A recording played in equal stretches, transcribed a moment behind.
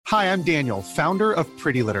Hi, I'm Daniel, founder of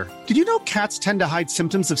Pretty Litter. Did you know cats tend to hide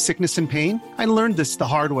symptoms of sickness and pain? I learned this the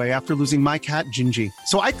hard way after losing my cat, Gingy.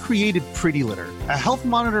 So I created Pretty Litter, a health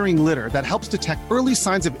monitoring litter that helps detect early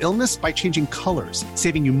signs of illness by changing colors,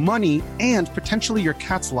 saving you money and potentially your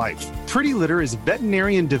cat's life. Pretty Litter is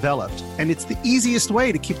veterinarian developed, and it's the easiest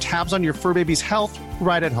way to keep tabs on your fur baby's health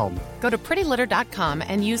right at home. Go to prettylitter.com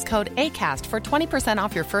and use code ACAST for 20%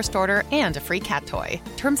 off your first order and a free cat toy.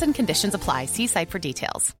 Terms and conditions apply. See site for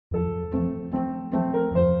details.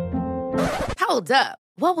 Hold up.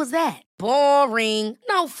 What was that? Boring.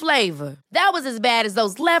 No flavor. That was as bad as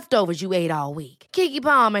those leftovers you ate all week. Keke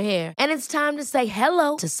Palmer here, and it's time to say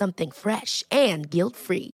hello to something fresh and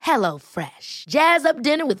guilt-free. Hello Fresh. Jazz up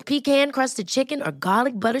dinner with pecan-crusted chicken or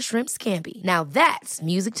garlic butter shrimp scampi. Now that's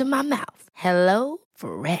music to my mouth. Hello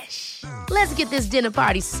Fresh. Let's get this dinner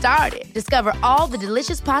party started. Discover all the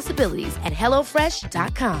delicious possibilities at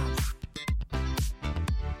hellofresh.com.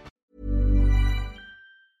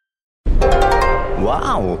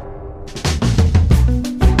 Wow.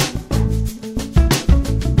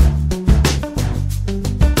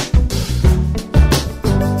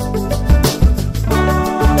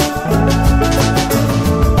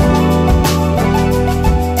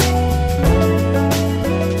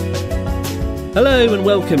 Hello and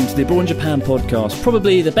welcome to the Abroad in Japan podcast,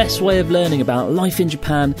 probably the best way of learning about life in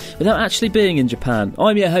Japan without actually being in Japan.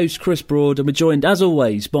 I'm your host Chris Broad and we're joined as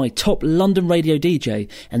always by top London radio DJ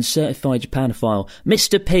and certified Japanophile,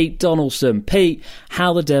 Mr. Pete Donaldson. Pete,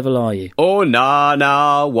 how the devil are you? Oh,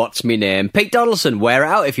 nah, what's me name? Pete Donaldson, wear it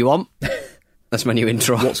out if you want. That's my new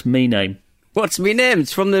intro. What's me name? What's me name?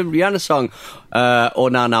 It's from the Rihanna song. Oh,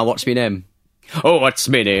 nah, what's me name? Oh, what's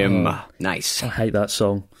me name? Oh, nice. I hate that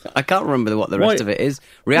song. I can't remember what the rest of it is.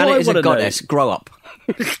 Rihanna is a goddess. Grow up.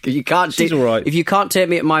 You can't. She's all right. If you can't take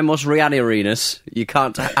me at my most Rihanna-iness, you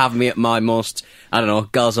can't have me at my most, I don't know,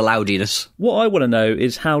 girls aloudiness. What I want to know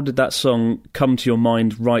is how did that song come to your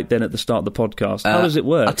mind right then at the start of the podcast? How does it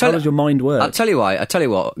work? How does your mind work? I'll tell you why. I tell you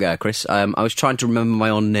what, Chris. I was trying to remember my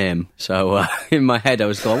own name, so in my head I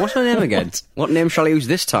was going, "What's my name again? What name shall I use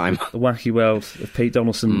this time?" The wacky world of Pete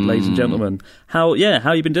Donaldson, ladies and gentlemen. How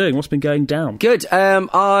you been doing? What's been going down? Good.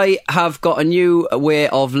 I have got a new way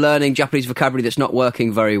of learning Japanese vocabulary that's not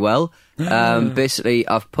working very well. Basically,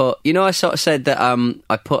 I've put... You know, I sort of said that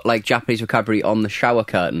I put, like, Japanese vocabulary on the shower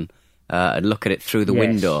curtain and look at it through the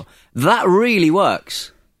window. That really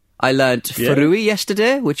works. I learnt furui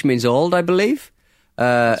yesterday, which means old, I believe.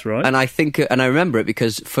 That's right. And I remember it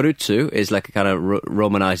because furutsu is like a kind of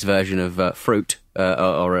romanized version of fruit,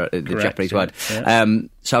 or the Correct, Japanese word. Yeah.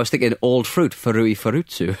 So I was thinking old fruit, furui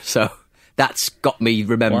furutsu. So that's got me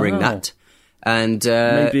remembering that. And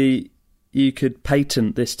maybe you could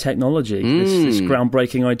patent this technology, this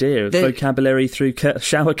groundbreaking idea of vocabulary through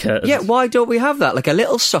shower curtains. Yeah, why don't we have that? Like a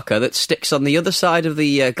little sucker that sticks on the other side of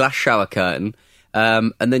the glass shower curtain,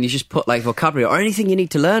 and then you just put like vocabulary or anything you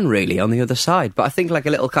need to learn really on the other side. But I think like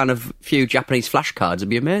a little kind of few Japanese flashcards would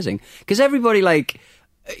be amazing because everybody like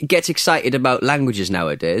gets excited about languages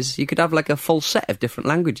nowadays. You could have like a full set of different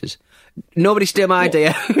languages. Nobody steal my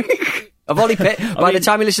idea. I've already by the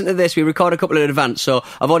time you listen to this, we record a couple in advance, so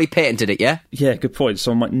I've already patented it, yeah? Yeah, good point.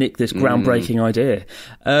 So I might nick this groundbreaking idea.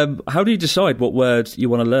 How do you decide what word you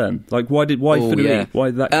want to learn? Like, why furui? Yeah.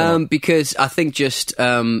 Why did that come up? Because I think just,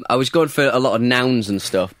 I was going for a lot of nouns and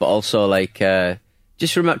stuff, but also, like,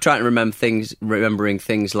 just trying to remembering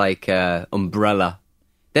things like umbrella.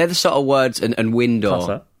 They're the sort of words, and window.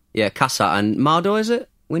 Casa. Yeah, casa. And mado, is it?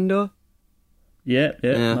 Window? Yeah.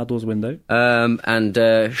 Mado's window. And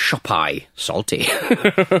shopai, salty.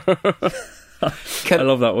 I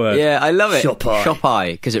love that word. Yeah, I love it.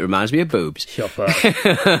 Shopai, because it reminds me of boobs.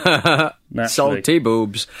 Shopai. Salty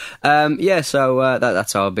boobs. So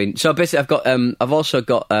that's how I've been. So basically, I've also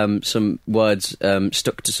got some words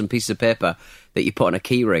stuck to some pieces of paper that you put on a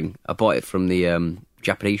key ring. I bought it from the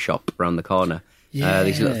Japanese shop around the corner. Yeah,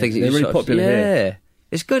 these little things. they're really popular here. Yeah,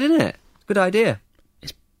 it's good, isn't it? It's a good idea.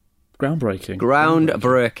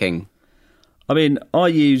 Groundbreaking. I mean, I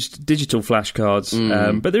used digital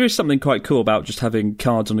flashcards, but there is something quite cool about just having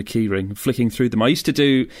cards on a keyring, flicking through them. I used to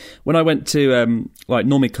do, when I went to like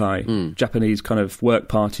nomikai, Japanese kind of work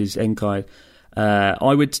parties, enkai,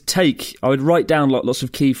 I would write down lots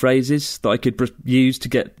of key phrases that I could use to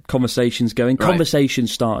get conversations going, conversation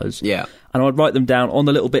starters. Yeah. And I'd write them down on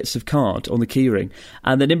the little bits of card on the keyring.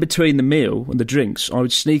 And then in between the meal and the drinks, I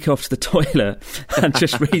would sneak off to the toilet and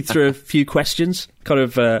just read through a few questions, kind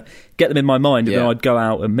of get them in my mind, and then I'd go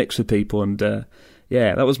out and mix with people. And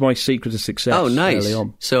that was my secret of success. Oh, nice. Early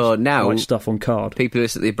on. So now write stuff on card. People who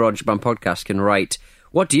listen to the Abroad in Japan podcast can write,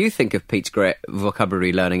 what do you think of Pete's great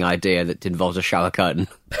vocabulary learning idea that involves a shower curtain?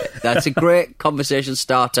 That's a great conversation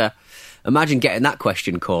starter. Imagine getting that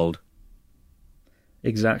question called.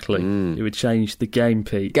 Exactly. It would change the game,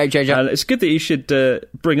 Pete. Game changer. And it's good that you should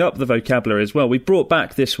bring up the vocabulary as well. We brought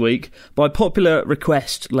back this week, by popular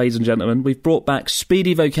request, ladies and gentlemen, we've brought back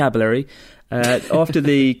Speedy Vocabulary. After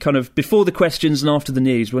the kind of before the questions and after the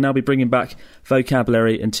news, we'll now be bringing back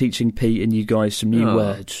vocabulary and teaching Pete and you guys some new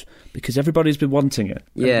words, because everybody's been wanting it.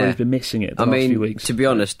 Yeah. Everybody's been missing it the last few weeks. To be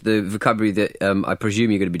honest, the vocabulary that I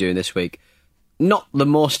presume you're going to be doing this week, not the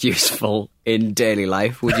most useful in daily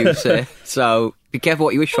life, would you say? So be careful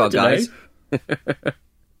what you wish for, guys.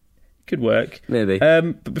 Could work. Maybe.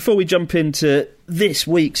 But before we jump into this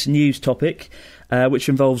week's news topic, which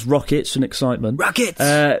involves rockets and excitement. Rockets!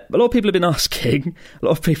 A lot of people have been asking,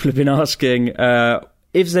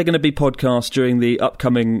 is there going to be podcasts during the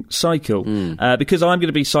upcoming cycle? Because I'm going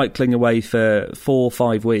to be cycling away for 4 or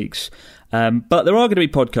 5 weeks. But there are going to be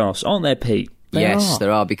podcasts, aren't there, Pete?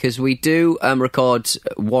 There are, because we do record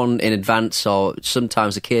one in advance, or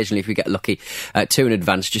sometimes occasionally, if we get lucky, 2 in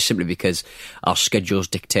advance, just simply because our schedules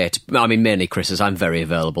dictate. I mean, mainly Chris's. I'm very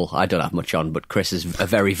available. I don't have much on, but Chris is a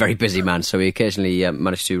very, very busy man, so we occasionally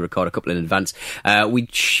manage to record a couple in advance. We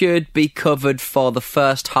should be covered for the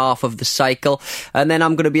first half of the cycle, and then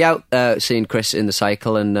I'm going to be out seeing Chris in the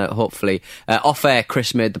cycle, and hopefully, off air,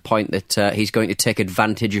 Chris made the point that he's going to take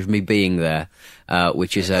advantage of me being there.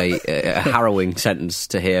 Which is a harrowing sentence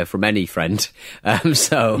to hear from any friend.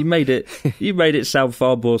 So you made it sound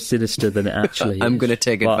far more sinister than it actually is. I'm going to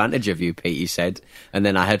take advantage of you, Pete, he said, and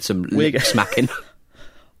then I had some lip smacking.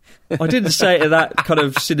 I didn't say it in that kind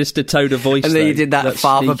of sinister tone of voice. And then you did that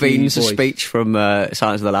Father Beans voice. Speech from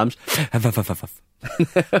Silence of the Lambs.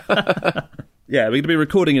 Yeah, we're going to be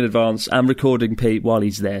recording in advance and recording Pete while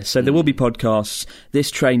he's there. So there will be podcasts. This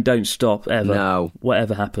train don't stop ever. No.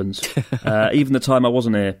 Whatever happens. Even the time I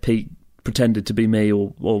wasn't here, Pete pretended to be me,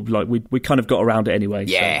 or like we kind of got around it anyway.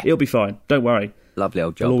 Yeah. So it'll be fine. Don't worry. Lovely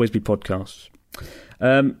old job. There'll always be podcasts.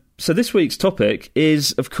 So this week's topic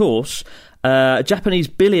is, of course, a Japanese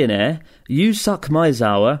billionaire, Yusuke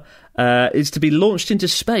Maezawa, is to be launched into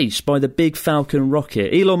space by the Big Falcon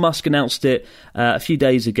rocket. Elon Musk announced it a few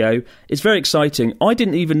days ago. It's very exciting. I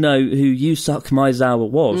didn't even know who Yusuke Maezawa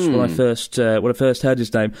was when I first heard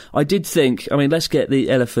his name. I did think, let's get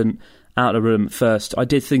the elephant out of the room first. I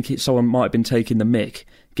did think someone might have been taking the mick,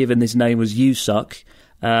 given his name was Yusuke,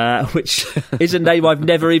 which is a name I've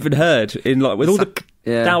never even heard. With all the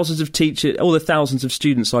thousands of teachers, all the thousands of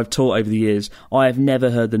students I've taught over the years, I have never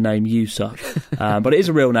heard the name Yusuke. But it is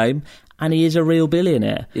a real name, and he is a real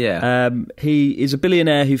billionaire. Yeah. He is a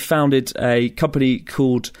billionaire who founded a company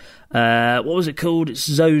called, what was it called? It's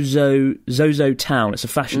Zozo Town. It's a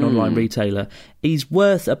fashion online retailer. He's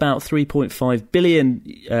worth about $3.5 billion,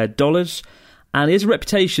 and he has a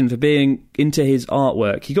reputation for being into his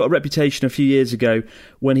artwork. He got a reputation a few years ago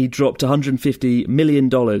when he dropped $150 million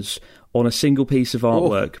on a single piece of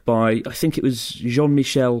artwork by, I think it was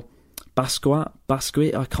Jean-Michel Basquiat.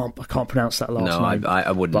 I can't pronounce that last name. No,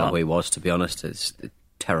 I wouldn't know who he was, to be honest. It's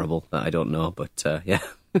terrible that I don't know, but yeah.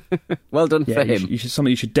 Well done for him.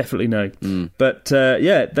 Something you should definitely know. But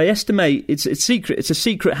they estimate it's a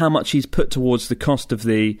secret how much he's put towards the cost of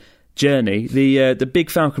the journey. The Big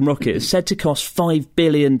Falcon rocket is said to cost $5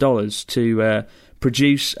 billion to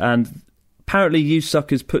produce, and apparently Yusuke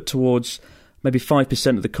has put towards maybe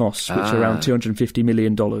 5% of the costs, which are around $250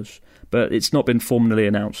 million. But it's not been formally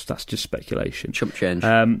announced. That's just speculation. Chump change.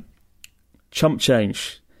 Chump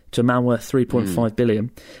change to a man worth $3.5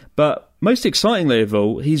 billion. But most excitingly of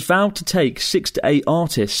all, he's vowed to take 6 to 8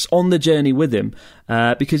 artists on the journey with him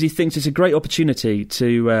because he thinks it's a great opportunity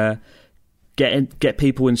to get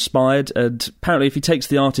people inspired. And apparently if he takes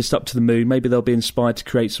the artist up to the moon, maybe they'll be inspired to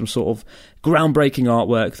create some sort of groundbreaking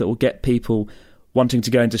artwork that will get people wanting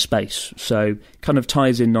to go into space. So kind of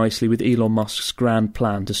ties in nicely with Elon Musk's grand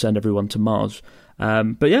plan to send everyone to Mars.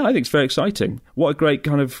 But yeah, I think it's very exciting. What a great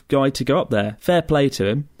kind of guy to go up there. Fair play to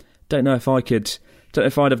him. Don't know if I'd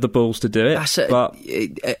have the balls to do it. But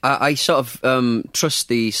I sort of trust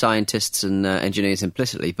the scientists and engineers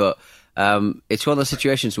implicitly, but it's one of those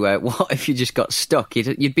situations where what if you just got stuck?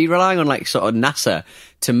 You'd be relying on like sort of NASA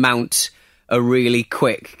to mount a really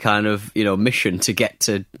quick kind of, mission to get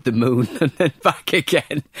to the moon and then back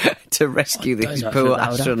again to rescue these poor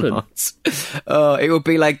astronauts. It would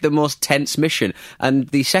be like the most tense mission. And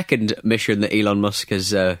the second mission that Elon Musk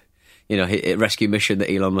has, rescue mission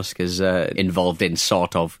that Elon Musk is involved in,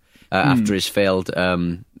 sort of, after his failed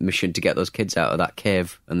mission to get those kids out of that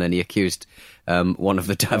cave, and then he accused one of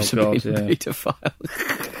the devs of being a paedophile.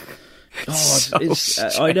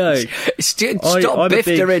 I know. Stop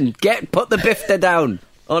Bifter in. Put the Bifter down.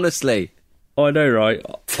 Honestly. I know, right?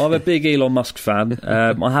 I'm a big Elon Musk fan.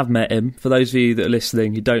 I have met him. For those of you that are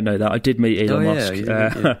listening who don't know that, I did meet Elon Musk.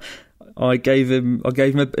 I gave him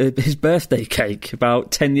his birthday cake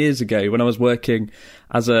about 10 years ago when I was working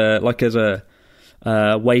as a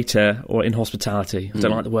waiter or in hospitality. I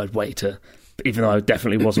don't like the word waiter, even though I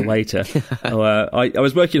definitely was a waiter. I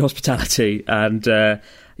was working in hospitality, and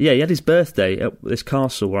he had his birthday at this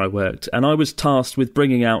castle where I worked, and I was tasked with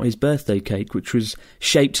bringing out his birthday cake, which was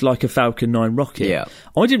shaped like a Falcon 9 rocket. Yeah.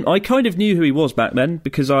 I kind of knew who he was back then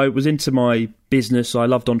because I was into my business. I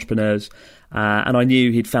loved entrepreneurs, and I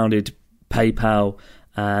knew he'd founded PayPal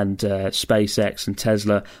and SpaceX and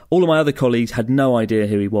Tesla. All of my other colleagues had no idea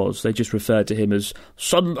who he was. They just referred to him as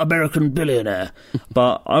some American billionaire.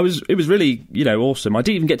 But it was really, awesome. I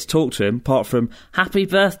didn't even get to talk to him apart from "Happy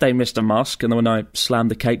birthday, Mr. Musk," and then when I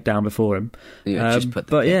slammed the cake down before him. Just put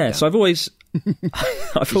the cake down. So I've always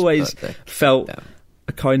felt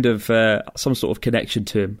a kind of some sort of connection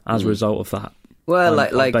to him as a result of that. Well,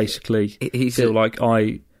 I basically feel like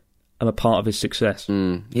I am a part of his success.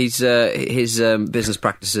 His business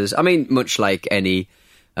practices, I mean, much like any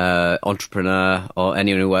entrepreneur or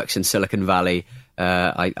anyone who works in Silicon Valley,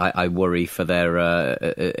 I worry for their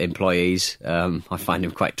employees. I find him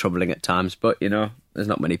quite troubling at times, but, there's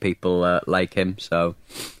not many people like him, so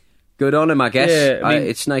good on him, I guess. Yeah, I mean,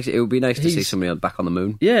 it's nice. It would be nice to see somebody back on the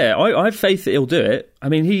moon. Yeah, I have faith that he'll do it. I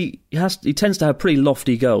mean, he tends to have pretty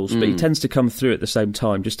lofty goals, but he tends to come through at the same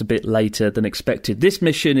time, just a bit later than expected. This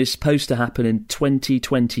mission is supposed to happen in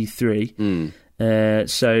 2023,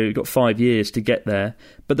 so you've got 5 years to get there.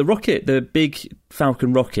 But the rocket, the big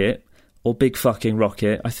Falcon rocket, or big fucking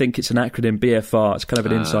rocket, I think it's an acronym, BFR. It's kind of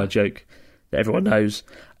an inside joke that everyone knows.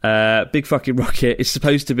 Big fucking rocket is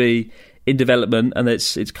supposed to be in development, and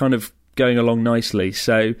it's kind of going along nicely.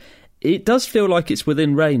 So it does feel like it's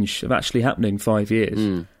within range of actually happening 5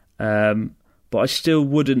 years. But I still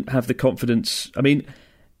wouldn't have the confidence. I mean,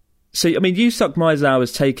 Yusak Maizawa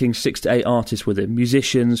is taking 6 to 8 artists with him,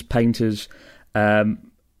 musicians, painters.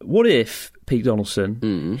 What if, Pete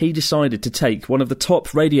Donaldson, he decided to take one of the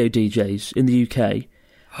top radio DJs in the UK,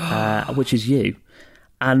 which is you,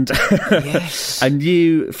 and Yes. and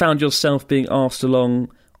you found yourself being asked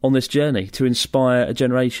along on this journey to inspire a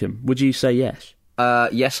generation? Would you say yes?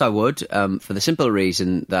 Yes, I would, for the simple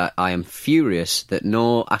reason that I am furious that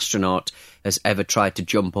no astronaut has ever tried to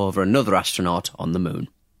jump over another astronaut on the moon.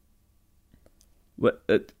 Well,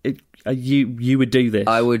 you would do this?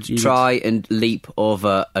 I would try and leap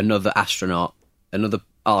over another astronaut, another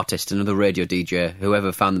artist, another radio DJ,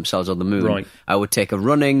 whoever found themselves on the moon. Right. I would take a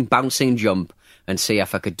running, bouncing jump and see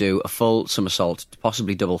if I could do a full somersault,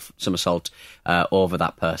 possibly double somersault, over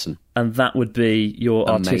that person. And that would be your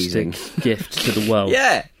Amazing. artistic gift to the world.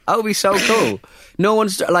 Yeah, that would be so cool. No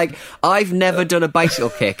one's... I've never done a bicycle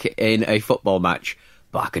kick in a football match,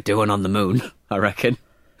 but I could do one on the moon, I reckon.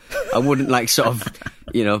 I wouldn't, sort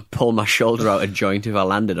of, pull my shoulder out of joint if I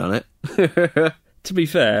landed on it. To be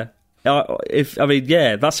fair...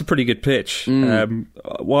 that's a pretty good pitch.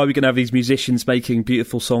 Why are we going to have these musicians making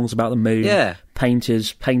beautiful songs about the moon? Yeah.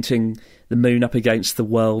 Painters painting the moon up against the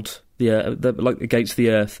world, against the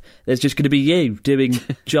earth. There's just going to be you doing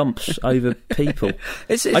jumps over people.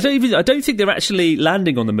 I don't think they're actually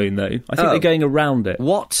landing on the moon, though. I think they're going around it.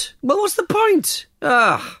 What? Well, what's the point?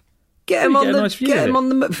 Get him on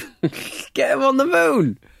the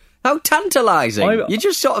moon. How tantalising! You're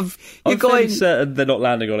just sort of... I'm fairly certain they're not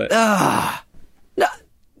landing on it. No,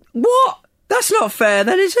 what? That's not fair,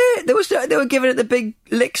 then, is it? They were giving it the big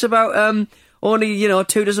licks about only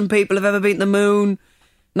 24 people have ever been to the moon.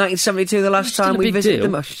 1972, the last time we visited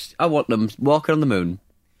them. I want them walking on the moon.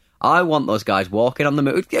 I want those guys walking on the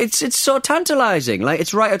moon. It's so tantalising.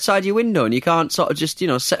 It's right outside your window, and you can't sort of just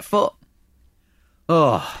set foot.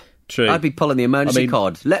 Oh, true. I'd be pulling the emergency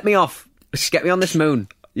cord. Let me off. Just get me on this moon.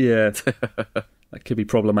 Yeah, that could be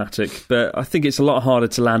problematic. But I think it's a lot harder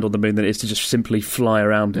to land on the moon than it is to just simply fly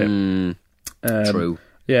around it. True.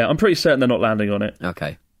 Yeah, I'm pretty certain they're not landing on it.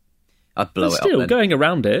 Okay. I'd blow it up. Still, going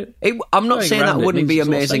around it. I'm not saying that wouldn't be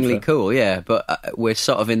amazingly cool, yeah, but we're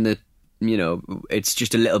sort of in the, it's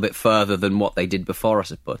just a little bit further than what they did before, I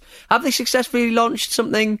suppose. Have they successfully launched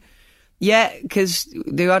something? Yeah, because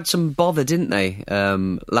they had some bother, didn't they?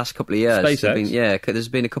 Last couple of years. SpaceX? There's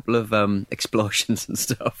been a couple of explosions and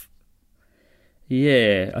stuff.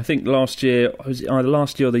 Yeah, I think last year, either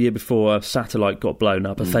last year or the year before, a satellite got blown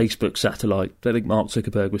up, a Facebook satellite. I don't think Mark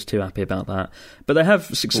Zuckerberg was too happy about that. But they have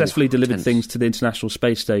successfully delivered things to the International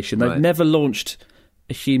Space Station. They've never launched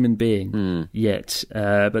a human being yet,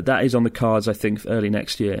 but that is on the cards, I think, early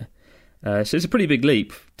next year. So it's a pretty big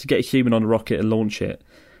leap to get a human on a rocket and launch it.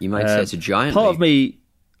 You might say it's a giant part leap. of me,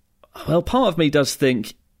 Well, part of me does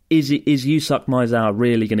think, is Yusuke Maezawa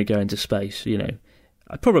really going to go into space? You know,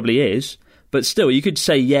 it probably is, but still, you could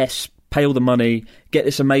say yes, pay all the money, get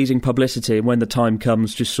this amazing publicity, and when the time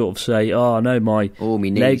comes, just sort of say, oh no, my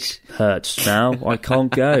leg hurts now, I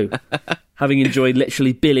can't go. Having enjoyed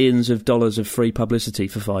literally billions of dollars of free publicity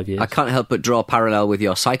for 5 years. I can't help but draw a parallel with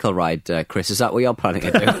your cycle ride, Chris. Is that what you're planning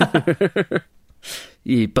to do?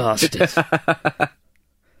 You bastard.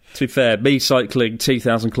 To be fair, me cycling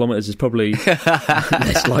 2,000 kilometres is probably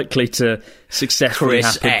less likely to successfully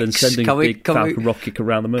Chris happen X. than sending a big Falcon rocket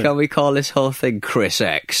around the moon. Can we call this whole thing Chris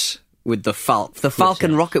X with the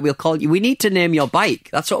Falcon rocket? We'll call you. We need to name your bike.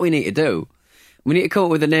 That's what we need to do. We need to come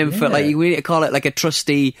up with a name for we need to call it like a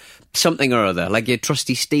trusty something or other, like your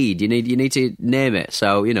trusty steed. You need to name it.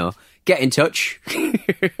 So get in touch.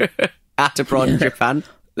 Atapron Japan.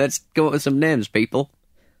 Let's come up with some names, people.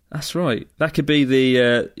 That's right. That could be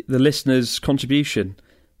the listener's contribution.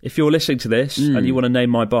 If you're listening to this and you want to name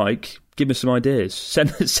my bike, give me some ideas.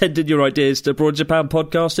 Send in your ideas to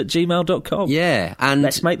broadjapanpodcast@gmail.com. Yeah, and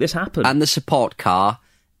let's make this happen. And the support car,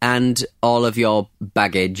 and all of your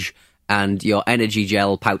baggage, and your energy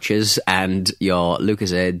gel pouches, and your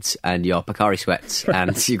Lucozades, and your Pocari Sweats,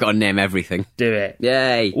 and you've got to name everything. Do it.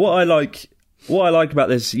 Yay. What I like about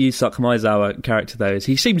this Yusuke Maezawa character, though, is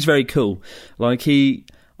he seems very cool. I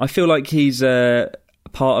feel like he's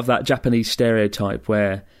part of that Japanese stereotype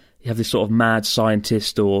where you have this sort of mad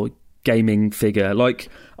scientist or gaming figure. Like,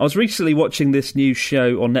 I was recently watching this new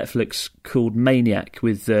show on Netflix called Maniac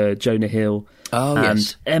with Jonah Hill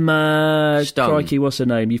and Emma Stone. Crikey, what's her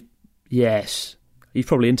name? You've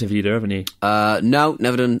probably interviewed her, haven't you? No,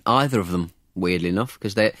 never done either of them. Weirdly enough,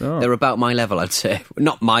 because they're about my level, I'd say.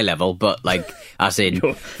 Not my level, but like as in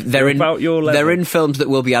they're about your level. They're in films that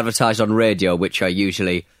will be advertised on radio, which are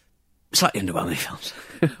usually slightly underwhelming films.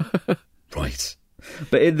 Right.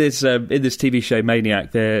 But in this TV show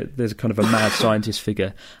Maniac, there's a kind of a mad scientist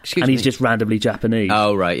figure, and he's just randomly Japanese.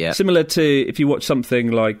 Oh right, yeah. Similar to if you watch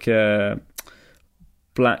something like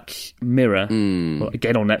Black Mirror,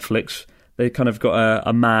 again on Netflix, they kind of got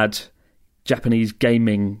a mad Japanese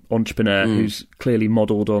gaming entrepreneur who's clearly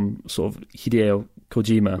modelled on sort of Hideo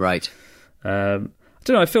Kojima. Right. I don't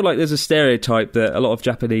know, I feel like there's a stereotype that a lot of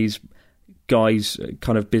Japanese guys,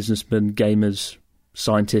 kind of businessmen, gamers,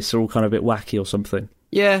 scientists, are all kind of a bit wacky or something.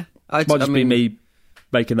 Yeah. Might just be me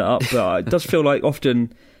making that up, but it does feel like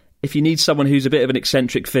often if you need someone who's a bit of an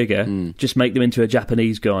eccentric figure, just make them into a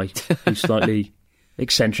Japanese guy who's slightly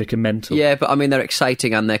eccentric and mental. Yeah, but I mean, they're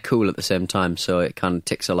exciting and they're cool at the same time, so it kind of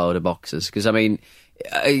ticks a load of boxes. Because, I mean,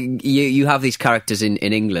 you have these characters in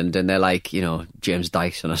England and they're like, James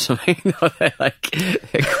Dyson or something. They're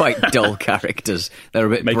quite dull characters. They're a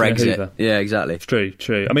bit Making Brexit. Yeah, exactly.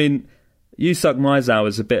 True. I mean, Yusuke Maezawa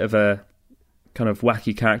is a bit of a kind of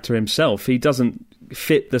wacky character himself. He doesn't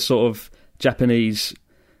fit the sort of Japanese...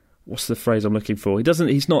 What's the phrase I'm looking for? He does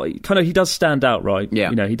stand out, right?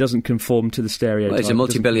 Yeah. He doesn't conform to the stereotype. Well, he's a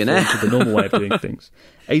multi-billionaire. To the normal way of doing things.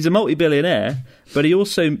 He's a multi-billionaire, but he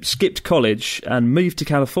also skipped college and moved to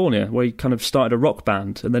California, where he kind of started a rock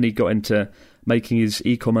band, and then he got into making his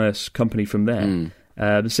e-commerce company from there.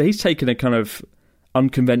 So he's taken a kind of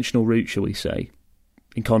unconventional route, shall we say,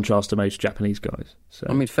 in contrast to most Japanese guys. So,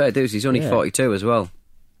 I mean, fair dues, he's only 42 as well.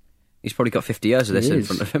 He's probably got 50 years of this in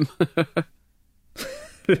front of him.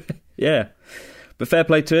 Yeah, but fair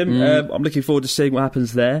play to him. I'm looking forward to seeing what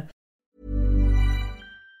happens there.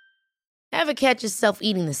 Ever catch yourself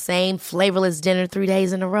eating the same flavorless dinner 3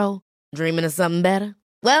 days in a row? Dreaming of something better?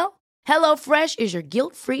 Well, HelloFresh is your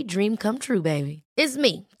guilt-free dream come true, baby. It's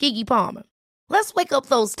me, Keke Palmer. Let's wake up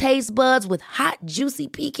those taste buds with hot, juicy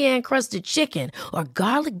pecan-crusted chicken or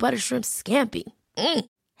garlic butter shrimp scampi.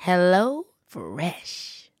 Hello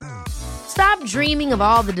Fresh. Stop dreaming of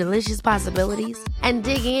all the delicious possibilities and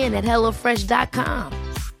dig in at HelloFresh.com.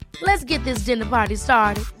 Let's get this dinner party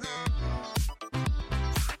started.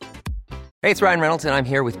 Hey, it's Ryan Reynolds, and I'm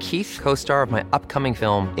here with Keith, co-star of my upcoming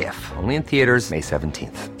film, If, only in theaters May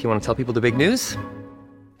 17th. Do you want to tell people the big news?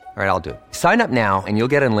 All right, I'll do it. Sign up now and you'll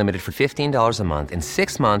get unlimited for $15 a month and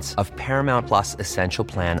 6 months of Paramount Plus Essential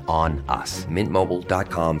Plan on us.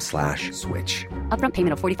 MintMobile.com/switch. Upfront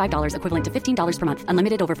payment of $45 equivalent to $15 per month.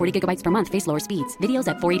 Unlimited over 40 gigabytes per month. Face lower speeds. Videos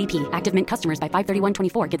at 480p. Active Mint customers by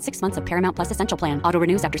 531.24 get 6 months of Paramount Plus Essential Plan. Auto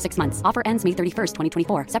renews after 6 months. Offer ends May 31st,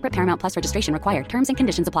 2024. Separate Paramount Plus registration required. Terms and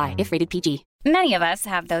conditions apply if rated PG. Many of us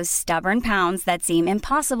have those stubborn pounds that seem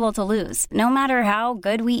impossible to lose, no matter how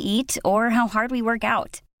good we eat or how hard we work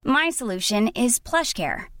out. My solution is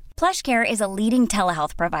PlushCare. PlushCare is a leading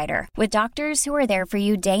telehealth provider with doctors who are there for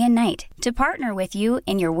you day and night to partner with you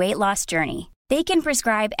in your weight loss journey. They can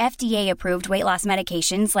prescribe FDA-approved weight loss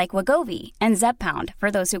medications like Wegovy and Zepbound for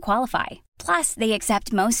those who qualify. Plus, they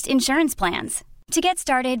accept most insurance plans. To get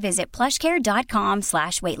started, visit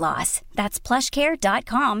plushcare.com/weightloss. That's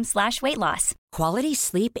plushcare.com/weightloss. Quality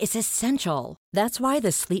sleep is essential. That's why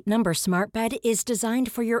the Sleep Number Smart Bed is designed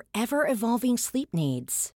for your ever-evolving sleep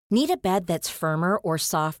needs. Need a bed that's firmer or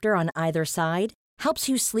softer on either side? Helps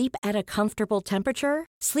you sleep at a comfortable temperature?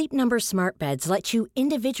 Sleep Number Smart Beds let you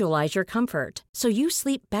individualize your comfort, so you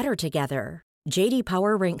sleep better together. J.D.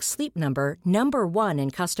 Power ranks Sleep Number number 1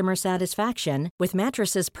 in customer satisfaction with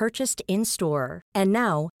mattresses purchased in-store. And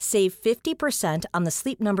now, save 50% on the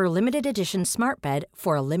Sleep Number Limited Edition Smart Bed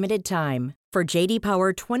for a limited time. For J.D.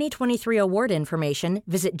 Power 2023 award information,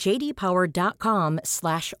 visit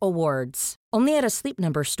jdpower.com/awards. Only at a Sleep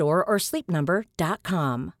Number store or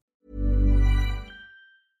sleepnumber.com.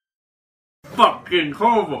 Fucking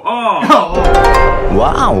horrible. Oh!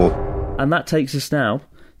 Wow. And that takes us now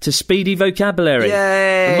to Speedy Vocabulary.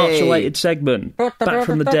 Yay! The much-awaited segment. Back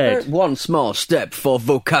from the dead. One small step for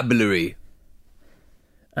vocabulary.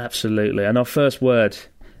 Absolutely. And our first word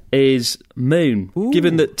is moon. Ooh.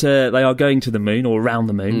 Given that they are going to the moon, or around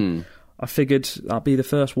the moon, I figured that'd be the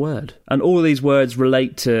first word. And all of these words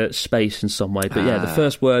relate to space in some way. But yeah, the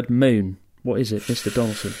first word, moon. What is it, Mr.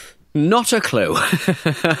 Donaldson? Not a clue.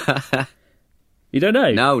 You don't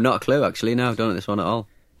know? No, not a clue, actually. No, don't know this one at all.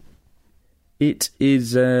 It is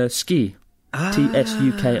ski.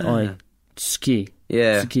 Tsuki. Ski.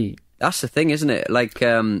 Yeah. Ski. That's the thing, isn't it? Like,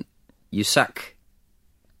 Yusak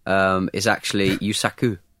is actually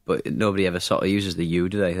Yusaku, but nobody ever sort of uses the U,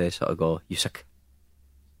 do they? They sort of go Yusak.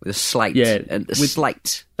 With a slight. Yeah.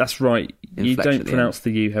 Slight. That's right. You inflection don't at the pronounce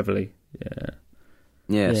the U heavily. Yeah.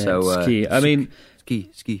 Yeah, so... ski. I mean...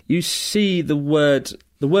 Ski. You see the word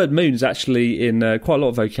moon's actually in quite a lot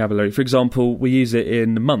of vocabulary. For example, we use it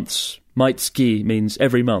in months. Might ski means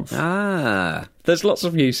every month. Ah. There's lots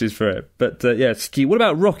of uses for it. But yeah, ski. What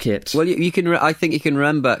about rocket? Well, you can. I think you can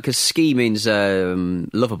remember, because ski means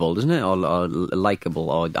lovable, doesn't it? Or likeable,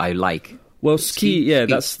 or I like. Well, ski.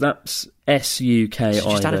 That's S-U-K-I.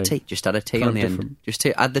 So just add a T on the end. Just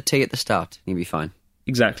add the T at the start. You'll be fine.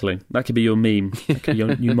 Exactly. That could be your meme. That could be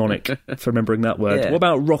your mnemonic for remembering that word. Yeah. What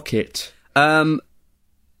about rocket? I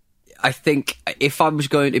think if I was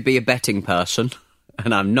going to be a betting person,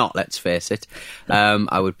 and I'm not, let's face it,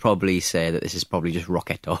 I would probably say that this is probably just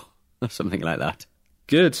Rocketo, or something like that.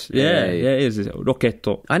 Good. Yeah, it is.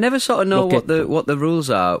 Rocketo. I never sort of know what the rules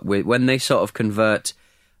are when they sort of convert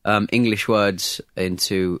English words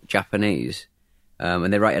into Japanese,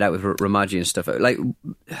 and they write it out with Romaji and stuff. Like,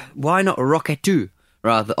 why not Rocketu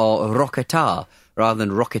or Rocketa rather than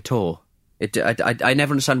Rocketo? I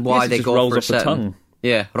never understand why they go rolls for off the tongue.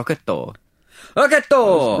 Yeah, Rocketo. It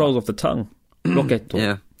rolls off the tongue. Rocketo.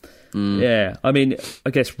 Yeah. Yeah. I mean, I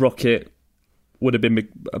guess rocket would have been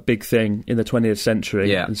a big thing in the 20th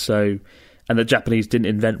century. Yeah. And the Japanese didn't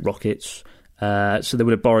invent rockets, so they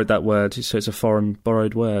would have borrowed that word. So it's a foreign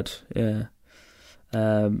borrowed word. Yeah.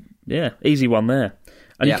 Easy one there.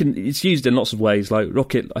 And it's used in lots of ways. Like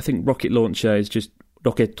rocket. I think rocket launcher is just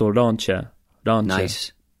Rocketo launcher.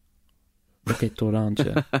 Nice. Rocketo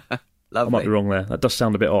launcher. Lovely. I might be wrong there. That does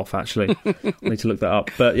sound a bit off, actually. I need to look that up.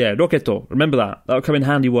 But yeah, Rocketo. Remember that. That'll come in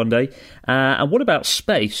handy one day. And what about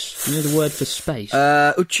space? You know the word for space?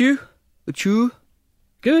 Uchu.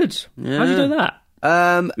 Good. Yeah. How do you know that?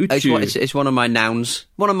 It's one of my nouns.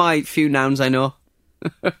 One of my few nouns I know.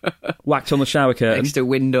 Whacked on the shower curtain. Next to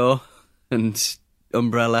window and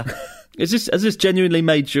umbrella. Has this genuinely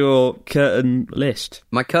made your curtain list?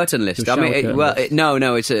 My curtain list? Your I mean, list. no.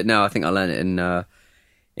 I think I learned it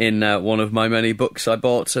in one of my many books I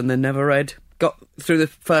bought and then never read. Got through the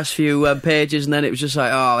first few pages and then it was just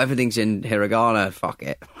like, oh, everything's in hiragana, fuck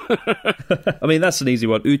it. I mean, that's an easy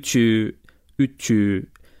one. Uchu.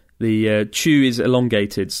 The chu is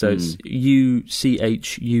elongated, so it's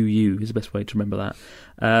UCHUU is the best way to remember that.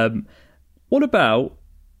 What about,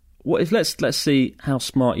 let's see how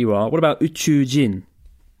smart you are. What about uchujin?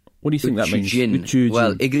 What do you think that means? Uchujin.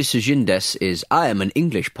 Well, Iglisujin des is, I am an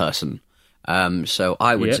English person. So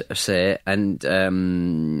I would say, and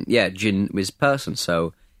Jin was person,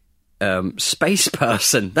 so space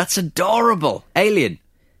person. That's adorable. Alien.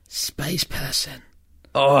 Space person.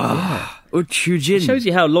 Oh, Uchujin. It shows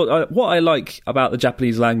you how what I like about the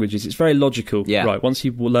Japanese language is it's very logical. Yeah. Right. Once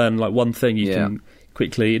you learn like one thing, you can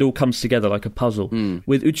quickly, it all comes together like a puzzle.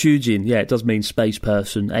 With Uchujin, it does mean space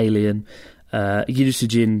person, alien.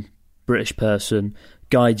 Iglisujin, British person.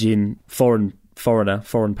 Gaijin, foreigner,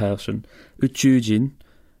 foreign person. Uchujin,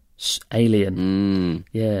 alien.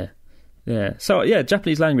 Yeah. Yeah. So, yeah,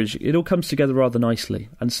 Japanese language, it all comes together rather nicely.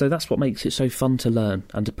 And so that's what makes it so fun to learn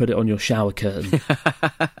and to put it on your shower curtain.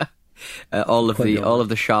 All of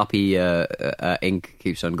the Sharpie ink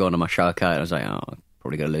keeps on going on my shower curtain. I was like, oh, I'm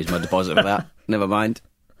probably going to lose my deposit for that. Never mind.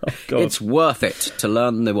 Oh, God. It's worth it to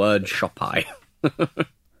learn the word shoppai.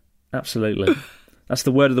 Absolutely. That's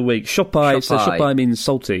the word of the week. Shoppai. So shoppai means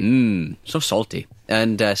salty. So salty.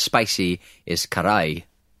 And spicy is karai.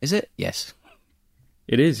 Is it? Yes.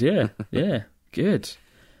 It is, yeah. Yeah. Good.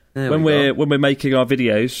 When we're making our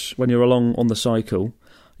videos, when you're along on the cycle,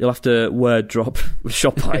 you'll have to word drop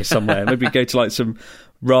shoppai somewhere. Maybe go to like some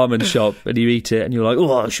ramen shop and you eat it and you're like,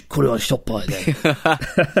 oh, I should call it a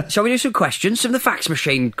shoppai then. Shall we do some questions from the fax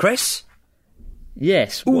machine, Chris?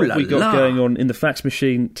 Yes. What have we got going on in the fax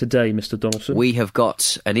machine today, Mr. Donaldson? We have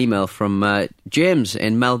got an email from James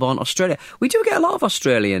in Melbourne, Australia. We do get a lot of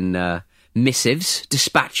Australian missives,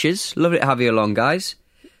 dispatches. Lovely to have you along, guys.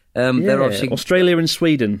 They're obviously Australia and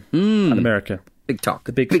Sweden and America. Big talk.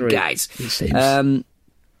 The big three, guys. It seems.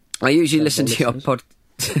 I usually listen to your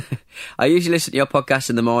I usually listen to your podcast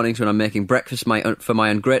in the mornings when I'm making breakfast for my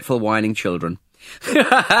ungrateful, whining children.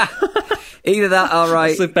 Either that or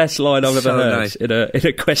That's the best line I've ever heard in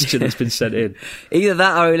a question that's been sent in. Either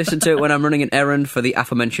that or I listen to it when I'm running an errand for the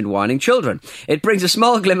aforementioned whining children. It brings a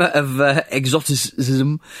small glimmer of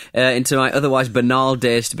exoticism into my otherwise banal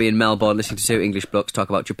days to be in Melbourne listening to two English blokes talk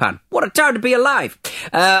about Japan. What a time to be alive!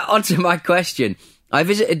 On to my question. I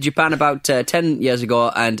visited Japan about 10 years ago,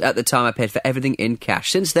 and at the time I paid for everything in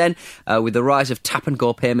cash. Since then, with the rise of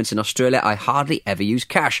tap-and-go payments in Australia, I hardly ever use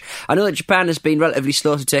cash. I know that Japan has been relatively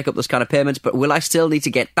slow to take up those kind of payments, but will I still need to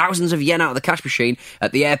get thousands of yen out of the cash machine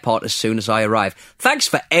at the airport as soon as I arrive? Thanks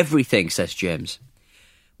for everything, says James.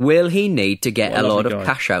 Will he need to get a load of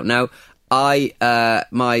cash out? Now,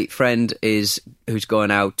 my friend who's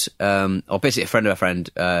going out, or basically a friend of a friend,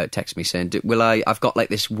 texted me saying, I've got like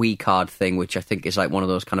this Wii card thing, which I think is like one of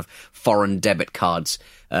those kind of foreign debit cards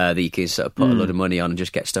that you can sort of put a load of money on and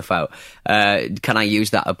just get stuff out. Can I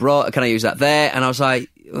use that abroad? Can I use that there? And I was like,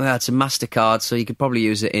 well, it's a MasterCard, so you could probably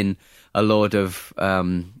use it in a load of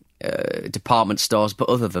department stores, but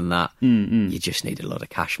other than that, you just need a lot of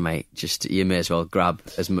cash, mate. You may as well grab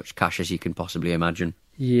as much cash as you can possibly imagine.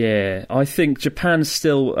 Yeah, I think Japan's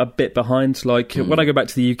still a bit behind. Like, when I go back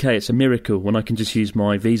to the UK, it's a miracle when I can just use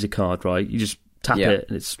my Visa card, right? You just tap it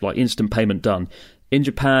and it's like instant payment done. In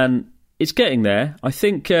Japan, it's getting there. I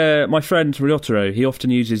think my friend Ryotaro, he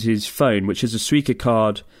often uses his phone, which is a Suica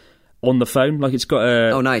card on the phone. Like, it's got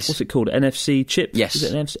a... Oh, nice. What's it called? NFC chip? Yes. Is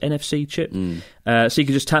it an NFC chip? So you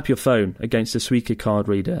can just tap your phone against the Suica card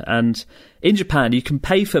reader. And in Japan, you can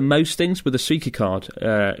pay for most things with a Suica card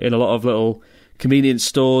in a lot of little convenience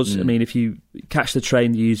stores. I mean, if you catch the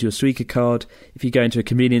train, you use your Suica card. If you go into a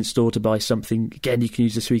convenience store to buy something, again, you can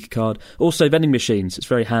use the Suica card. Also, vending machines, it's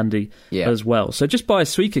very handy as well. So just buy a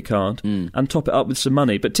Suica card and top it up with some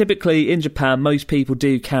money. But typically in Japan, most people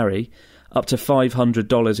do carry up to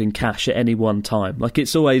 $500 in cash at any one time. Like,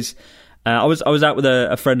 it's always... I was out with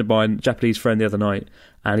a friend of mine, a Japanese friend, the other night,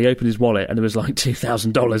 and he opened his wallet and there was like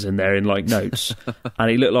 $2,000 in there in like notes. And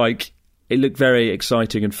it looked very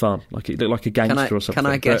exciting and fun. Like, it looked like a gangster or something. Can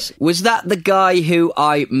I guess? Was that the guy who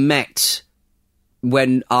I met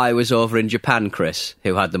when I was over in Japan, Chris,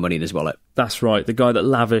 who had the money in his wallet? That's right. The guy that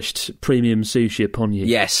lavished premium sushi upon you.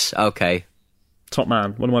 Yes, okay. Top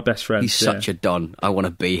man. One of my best friends. He's such a don. I want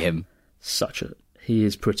to be him. He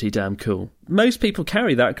is pretty damn cool. Most people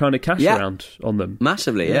carry that kind of cash around on them.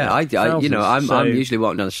 Massively, yeah. I'm usually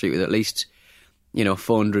walking down the street with at least...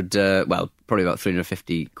 400, probably about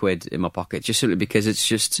 350 quid in my pocket, just simply because it's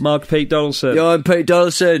just... Mark Pete Donaldson. Yo, I'm Pete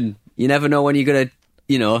Donaldson. You never know when you're going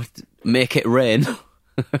to, make it rain.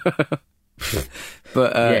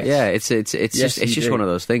 But, it's just one of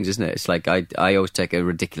those things, isn't it? It's like, I always take a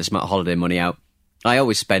ridiculous amount of holiday money out. I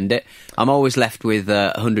always spend it. I'm always left with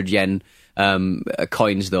 100 yen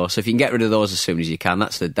coins, though, so if you can get rid of those as soon as you can,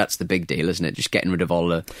 that's the big deal, isn't it? Just getting rid of all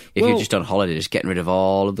the... If you're just on holiday, just getting rid of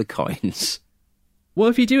all of the coins. Well,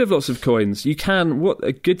 if you do have lots of coins, you can... What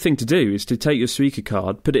a good thing to do is to take your Suica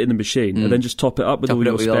card, put it in the machine, and then just top it up with all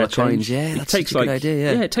your spare change. Coins. Yeah, that's a good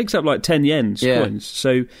idea, yeah. It takes up like 10 yen coins.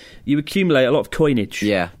 So you accumulate a lot of coinage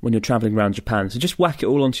when you're travelling around Japan. So just whack it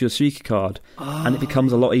all onto your Suica card, and it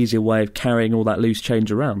becomes a lot easier way of carrying all that loose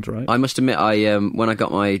change around, right? I must admit, when I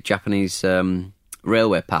got my Japanese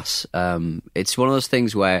railway pass, it's one of those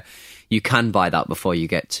things where... You can buy that before you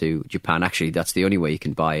get to Japan. Actually, that's the only way you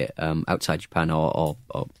can buy it outside Japan or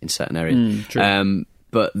in certain areas.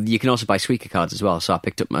 But you can also buy Suica cards as well. So I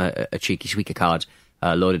picked up a cheeky Suica card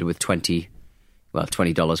loaded with $20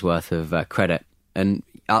 worth of credit. And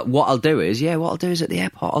what I'll do is at the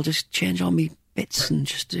airport, I'll just change all my bits and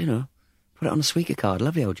just, put it on a Suica card.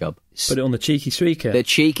 Lovely old job. Put it on the cheeky Suica. The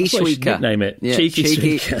cheeky That's what you should Suica. nickname it. Yeah, cheeky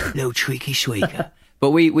Suica. No, cheeky Suica.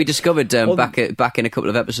 But we discovered back in a couple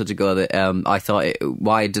of episodes ago that I thought,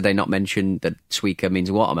 why did they not mention that Suica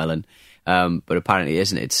means watermelon? But apparently it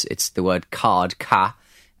isn't. It's the word card, ka,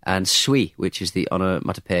 and sui, which is the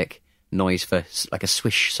onomatopoeic noise for like a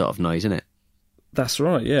swish sort of noise, isn't it? That's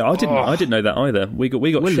right. Yeah, I didn't know that either. We got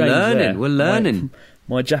shamed there. We're learning.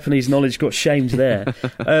 My Japanese knowledge got shamed there.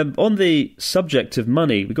 On the subject of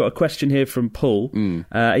money, we got a question here from Paul.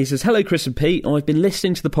 He says, "Hello, Chris and Pete. I've been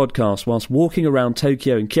listening to the podcast whilst walking around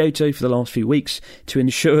Tokyo and Kyoto for the last few weeks to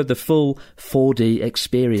ensure the full 4D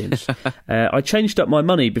experience. I changed up my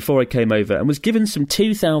money before I came over and was given some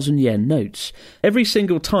 2,000 yen notes. Every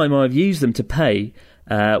single time I've used them to pay,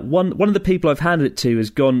 one of the people I've handed it to has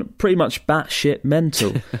gone pretty much batshit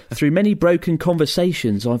mental. Through many broken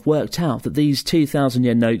conversations, I've worked out that these 2,000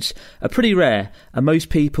 yen notes are pretty rare, and most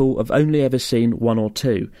people have only ever seen one or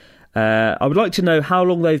two. I would like to know how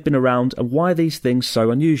long they've been around and why these things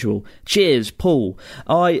so unusual. Cheers, Paul."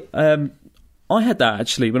 I had that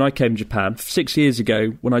actually when I came to Japan 6 years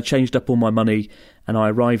ago when I changed up all my money and I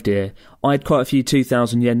arrived here. I had quite a few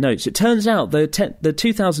 2,000 yen notes. It turns out the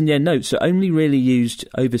 2,000 yen notes are only really used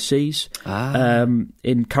overseas,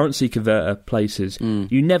 in currency converter places.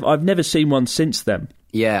 I've never seen one since then.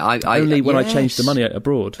 Yeah, when I changed the money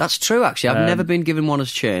abroad. That's true. Actually, I've never been given one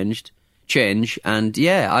as change, and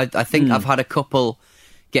I think I've had a couple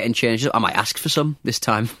getting changed. I might ask for some this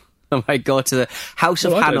time. I might go to the House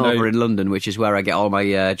of Hanover in London, which is where I get all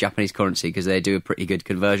my Japanese currency, because they do a pretty good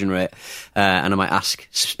conversion rate. And I might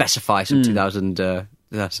specify some 2,000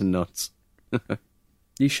 notes.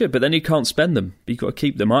 You should, but then you can't spend them. You've got to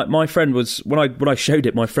keep them. My friend was, when I showed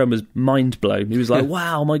it, my friend was mind blown. He was like,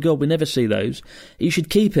 "Wow, my God, we never see those. You should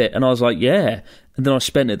keep it." And I was like, "Yeah." And then I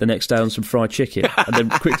spent it the next day on some fried chicken, and then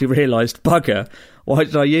quickly realised, bugger, why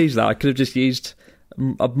did I use that? I could have just used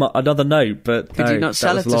another note. But could you not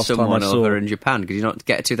sell it to someone over in Japan? Could you not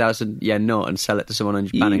get a 2,000 yen note and sell it to someone in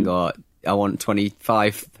Japan and go, "I want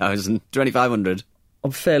 2,500?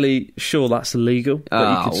 I'm fairly sure that's illegal,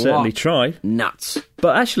 but you could certainly try. Nuts.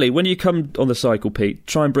 But actually, when you come on the cycle, Pete,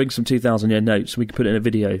 try and bring some 2,000 yen notes and we can put it in a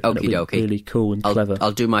video. Okie dokie. Really cool and clever.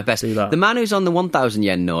 I'll do my best. The man who's on the 1,000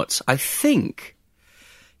 yen notes, I think,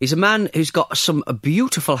 is a man who's got some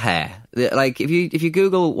beautiful hair. Like, if you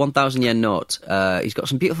Google 1,000 yen note, he's got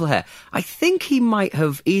some beautiful hair. I think he might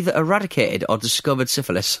have either eradicated or discovered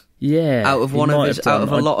syphilis. Yeah. Out of a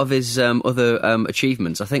lot of his other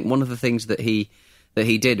achievements. I think one of the things that he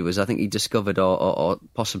did was, I think he discovered or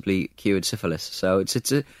possibly cured syphilis. So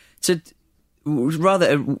it's a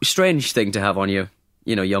rather a strange thing to have on your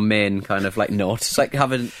main kind of like note. It's like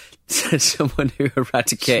having someone who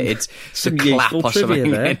eradicated some the clap or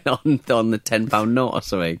something on the £10 note or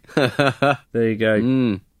something. There you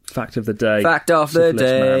go. Fact of the day. Fact of the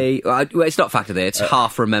day. Well, it's not fact of the day. It's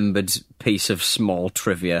half-remembered piece of small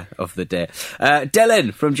trivia of the day.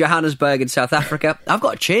 Dylan from Johannesburg in South Africa. I've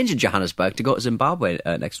got a change in Johannesburg to go to Zimbabwe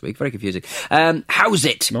next week. Very confusing. How's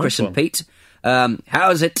it, nice Chris and Pete?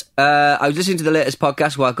 How's it? I was listening to the latest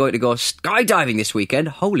podcast while going to go skydiving this weekend.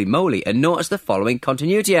 Holy moly. And noticed the following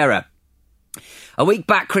continuity error. A week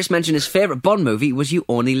back, Chris mentioned his favourite Bond movie was You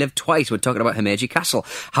Only Live Twice when talking about Himeji Castle.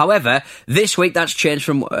 However, this week that's changed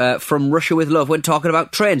from Russia with Love when talking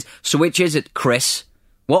about trains. So which is it, Chris?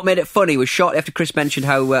 What made it funny was shortly after Chris mentioned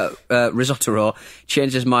how Risotto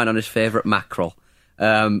changed his mind on his favourite mackerel.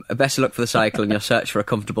 Best of luck for the cycle and your search for a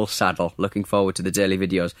comfortable saddle. Looking forward to the daily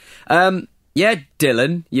videos. Yeah,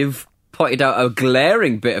 Dylan, you've pointed out a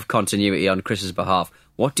glaring bit of continuity on Chris's behalf.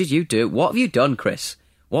 What did you do? What have you done, Chris?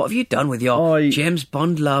 What have you done with your James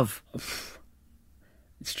Bond love?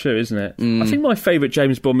 It's true, isn't it? I think my favourite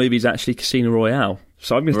James Bond movie is actually Casino Royale,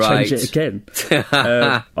 so I'm going to change it again.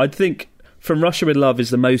 I think From Russia with Love is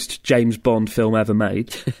the most James Bond film ever made,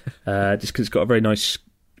 just because it's got a very nice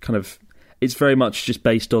kind of... It's very much just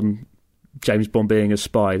based on James Bond being a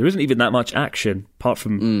spy. There isn't even that much action, apart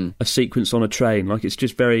from a sequence on a train. Like, it's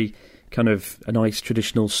just very... kind of a nice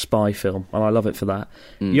traditional spy film, and I love it for that.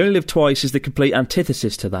 You Only Live Twice is the complete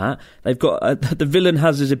antithesis to that. They've got the villain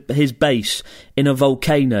has his base in a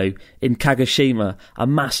volcano in Kagoshima, a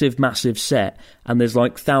massive set, and there's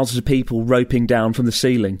like thousands of people roping down from the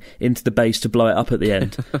ceiling into the base to blow it up at the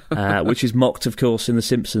end, which is mocked, of course, in The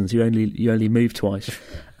Simpsons. You only move twice.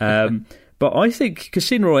 But I think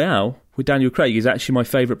Casino Royale with Daniel Craig is actually my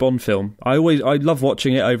favourite Bond film. I love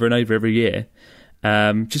watching it over and over every year.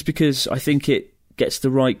 Just because I think it gets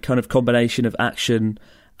the right kind of combination of action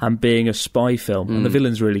and being a spy film. And the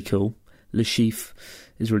villain's really cool. Le Chiffre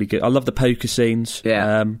is really good. I love the poker scenes.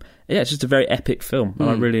 Yeah. It's just a very epic film, and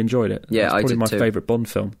I really enjoyed it. Yeah, it's probably my favourite Bond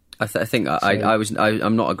film. I think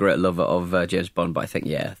I'm not a great lover of James Bond, but I think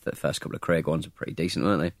the first couple of Craig ones are pretty decent,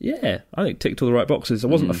 weren't they? Yeah, I think ticked all the right boxes. I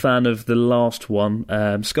wasn't a fan of the last one.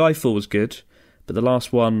 Skyfall was good, but the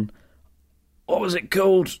last one, what was it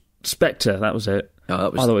called? Spectre. That was it.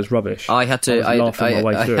 I thought it was rubbish. I had to I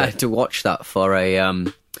had to watch that for a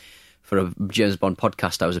James Bond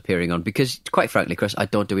podcast I was appearing on, because quite frankly, Chris, I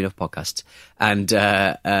don't do enough podcasts, and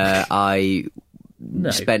I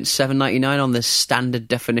spent $7.99 on the standard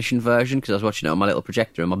definition version because I was watching it on my little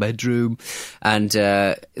projector in my bedroom, and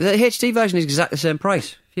the HD version is exactly the same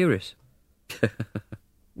price. Furious.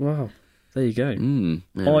 Wow. There you go.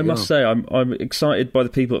 I must say, I'm excited by the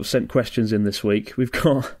people that have sent questions in this week. We've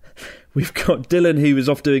got Dylan, who was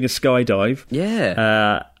off doing a skydive.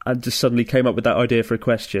 Yeah. And just suddenly came up with that idea for a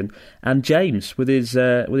question. And James, with his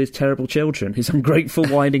terrible children, his ungrateful,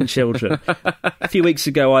 whining children. A few weeks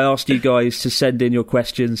ago, I asked you guys to send in your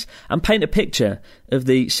questions and paint a picture of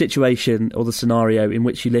the situation or the scenario in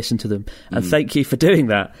which you listen to them. And thank you for doing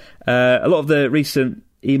that. A lot of the recent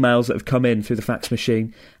emails that have come in through the fax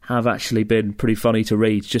machine have actually been pretty funny to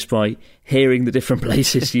read, just by hearing the different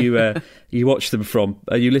places you watch them from,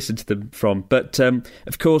 you listen to them from. But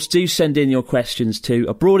of course, do send in your questions to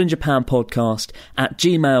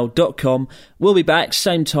abroadinjapanpodcast@gmail.com. We'll be back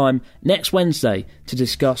same time next Wednesday to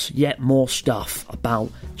discuss yet more stuff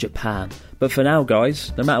about Japan. But for now,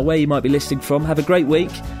 guys, no matter where you might be listening from, have a great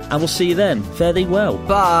week, and we'll see you then. Fare thee well.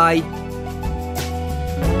 Bye.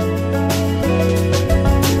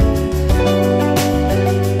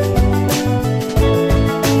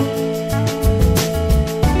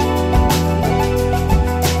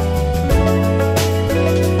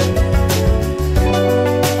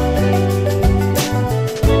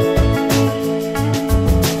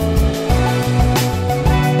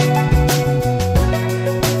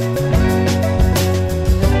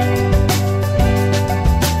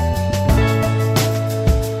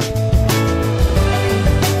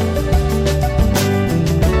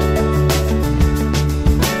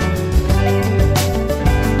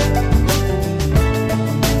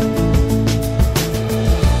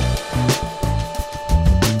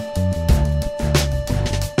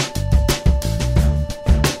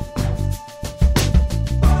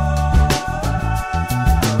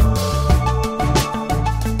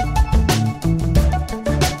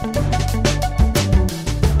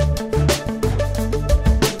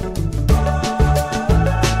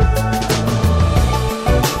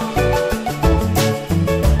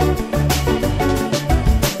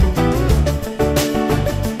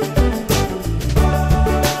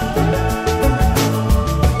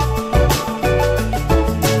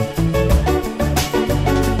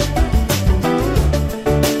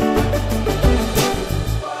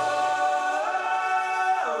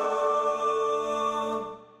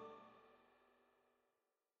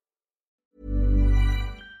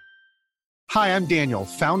 Hi, I'm Daniel,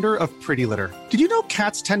 founder of Pretty Litter. Did you know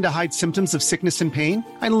cats tend to hide symptoms of sickness and pain?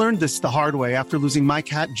 I learned this the hard way after losing my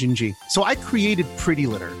cat, Gingy. So I created Pretty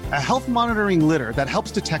Litter, a health monitoring litter that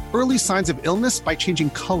helps detect early signs of illness by changing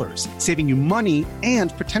colors, saving you money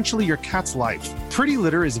and potentially your cat's life. Pretty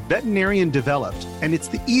Litter is veterinarian developed, and it's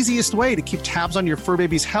the easiest way to keep tabs on your fur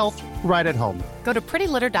baby's health right at home. Go to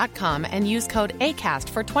prettylitter.com and use code ACAST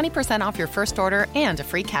for 20% off your first order and a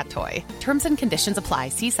free cat toy. Terms and conditions apply.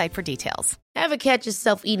 See site for details. Ever catch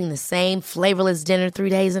yourself eating the same flavorless dinner 3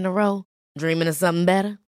 days in a row? Dreaming of something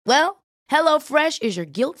better? Well, HelloFresh is your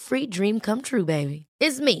guilt-free dream come true, baby.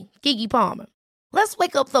 It's me, Keke Palmer. Let's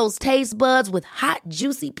wake up those taste buds with hot,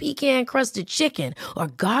 juicy pecan-crusted chicken or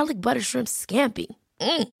garlic butter shrimp scampi.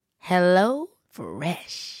 Hello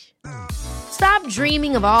Fresh. Stop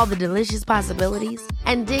dreaming of all the delicious possibilities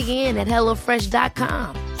and dig in at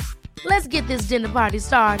HelloFresh.com. Let's get this dinner party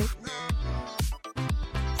started.